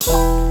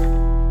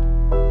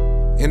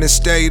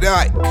Interstate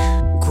Ike.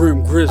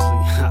 Grimm, Grizzly.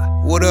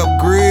 What up,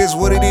 Grizz?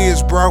 What it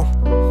is, bro?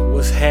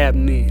 What's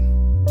happening?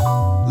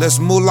 Let's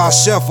moolah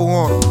shuffle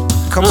on 'em.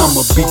 Come on. I'm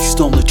a beast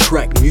on the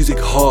track, music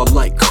hard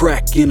like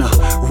crack. In a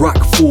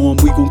rock form,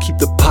 we gon' keep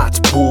the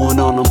pots pouring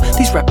on them.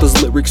 These rappers'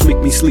 lyrics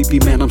make me sleepy,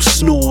 man, I'm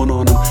snoring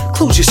on them.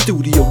 Close your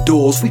studio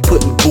doors, we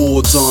putting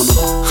boards on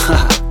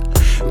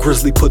them.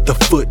 Grizzly put the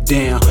foot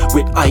down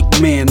with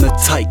Ike, man, the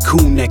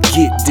tycoon that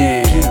get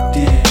down.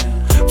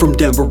 From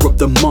Denver up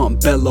to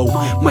Montbello,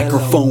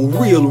 microphone,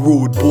 real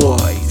rude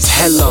boys.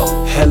 Hello,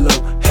 hello,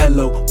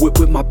 hello, whip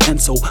with my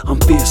pencil. I'm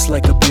fierce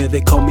like a bear,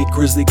 they call me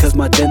Grizzly cause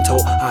my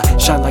dental. I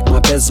shine like my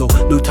bezel,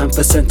 no time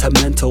for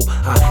sentimental.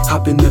 I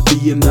hop in the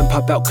B and then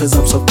pop out cause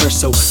I'm so fresh,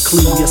 so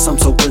clean, yes I'm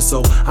so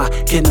bristle. I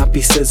cannot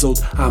be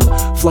sizzled, I'm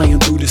flying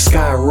through the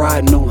sky,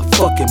 riding on a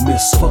fucking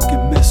miss.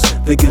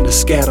 They're gonna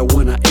scatter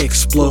when I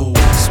explode.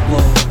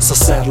 So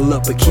saddle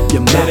up and keep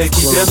your mouth closed. Better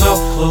keep your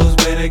mouth closed,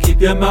 better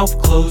keep your mouth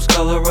closed.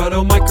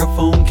 Colorado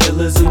microphone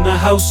killers in the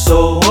house,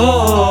 so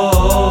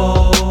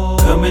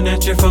coming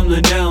at you from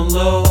the down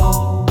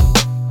low.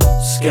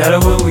 Scatter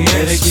when we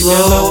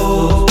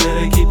explode.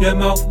 Better keep your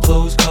mouth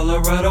closed.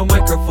 Colorado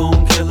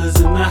microphone killers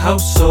in the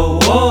house, so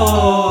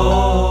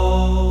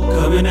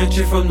coming at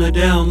you from the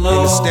down low.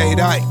 Interstate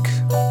Ike.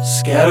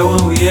 Scatter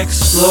when we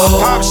explode.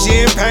 Pop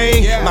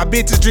champagne, my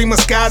bitches drink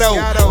Moscato.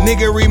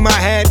 Nigga read my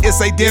hat,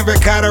 it's a Denver,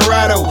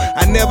 Colorado.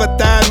 I never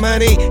thought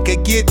money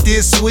could get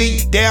this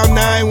sweet. Down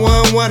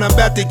 911, I'm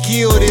about to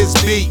kill this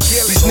beat.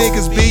 These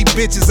niggas beat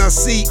bitches I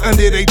see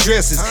under their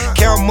dresses.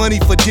 Count money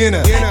for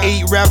dinner,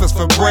 eat rappers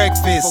for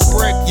breakfast.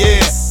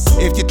 Yeah.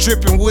 If you're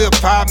tripping, we'll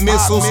pop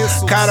missiles.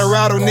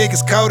 Colorado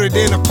niggas colder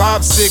than a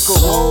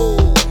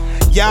popsicle.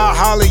 Y'all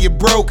holler you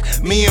broke,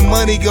 me and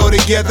money go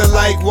together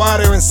like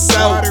water and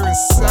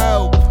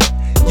soap.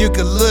 You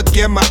can look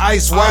at my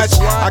ice watch,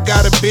 I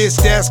got a bitch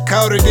that's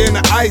colder than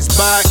an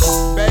icebox.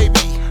 Baby,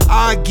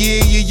 I'll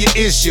give you your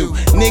issue.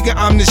 Nigga,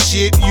 I'm the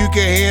shit, you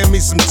can hand me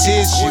some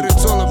tissue.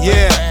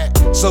 Yeah,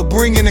 so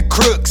bring in the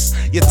crooks,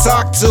 you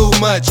talk too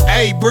much,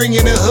 ayy, bring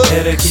in the hook.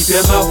 Better keep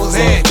your mouth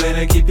closed,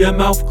 better keep your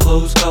mouth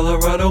closed.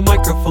 Colorado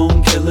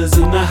microphone killers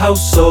in the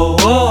house, so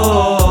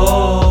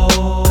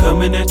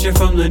coming at you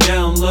from the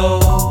down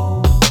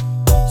low.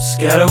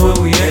 Scatter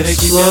when we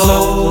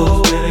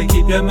explode. Better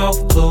keep your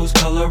mouth closed.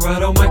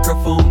 Colorado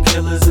microphone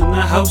killers in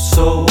the house,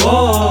 so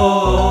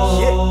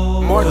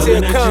Martel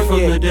coming at you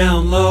from the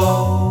down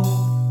low.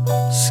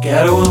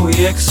 Scatter when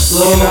we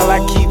explode. And all I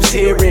keeps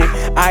hearing,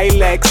 I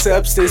lack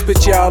substance,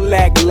 but y'all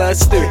lack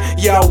luster.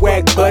 Y'all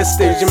whack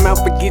busters. Your mouth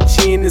will get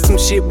you into some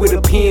shit with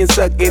a pen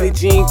sucker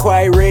that you ain't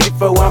quite ready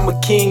for. I'm a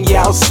king,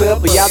 y'all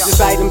supper. Y'all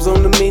just items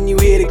on the menu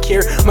here to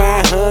cure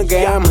my hunger.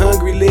 I'm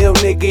hungry, little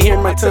nigga, hear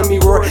my tummy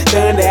roar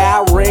thunder.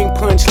 I ring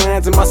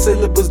punchlines and my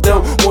syllables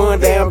don't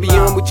wander. I'm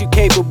beyond what you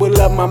capable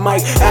of, my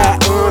mic I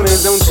honor.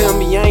 Don't tell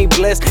me I ain't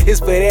blessed, it's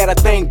for that I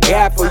thank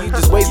God for. You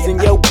just wasting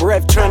your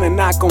breath trying to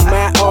knock on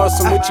my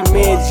awesome. What you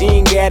man, you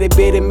ain't got it,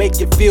 better make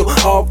you feel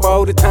awful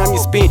all the time you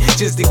spend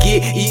just to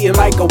get eaten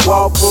like a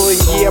waffle. And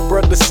yeah,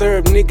 brother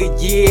serve, nigga,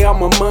 yeah,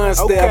 I'm a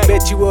monster. I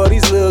bet you all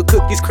these little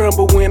cookies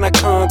crumble when I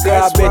conquer.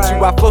 I bet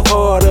you I flow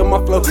harder, my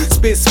flow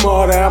spit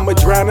smarter. I'ma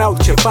drown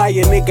out your fire,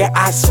 nigga,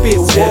 I spit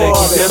water. Better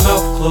keep your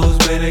mouth closed,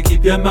 better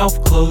keep your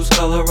mouth closed.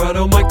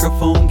 Colorado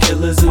microphone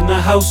killers in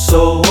the house,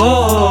 so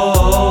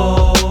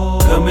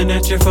coming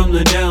at you from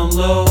the down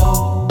low.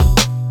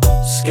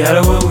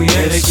 Scatter when we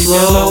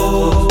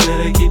explode.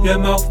 Better keep your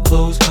mouth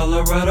closed.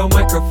 Colorado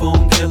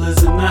microphone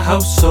killers in the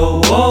house,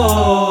 so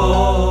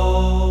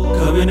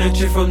coming at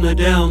you from the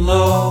down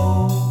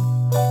low.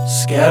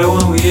 Scatter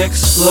when we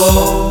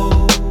explode.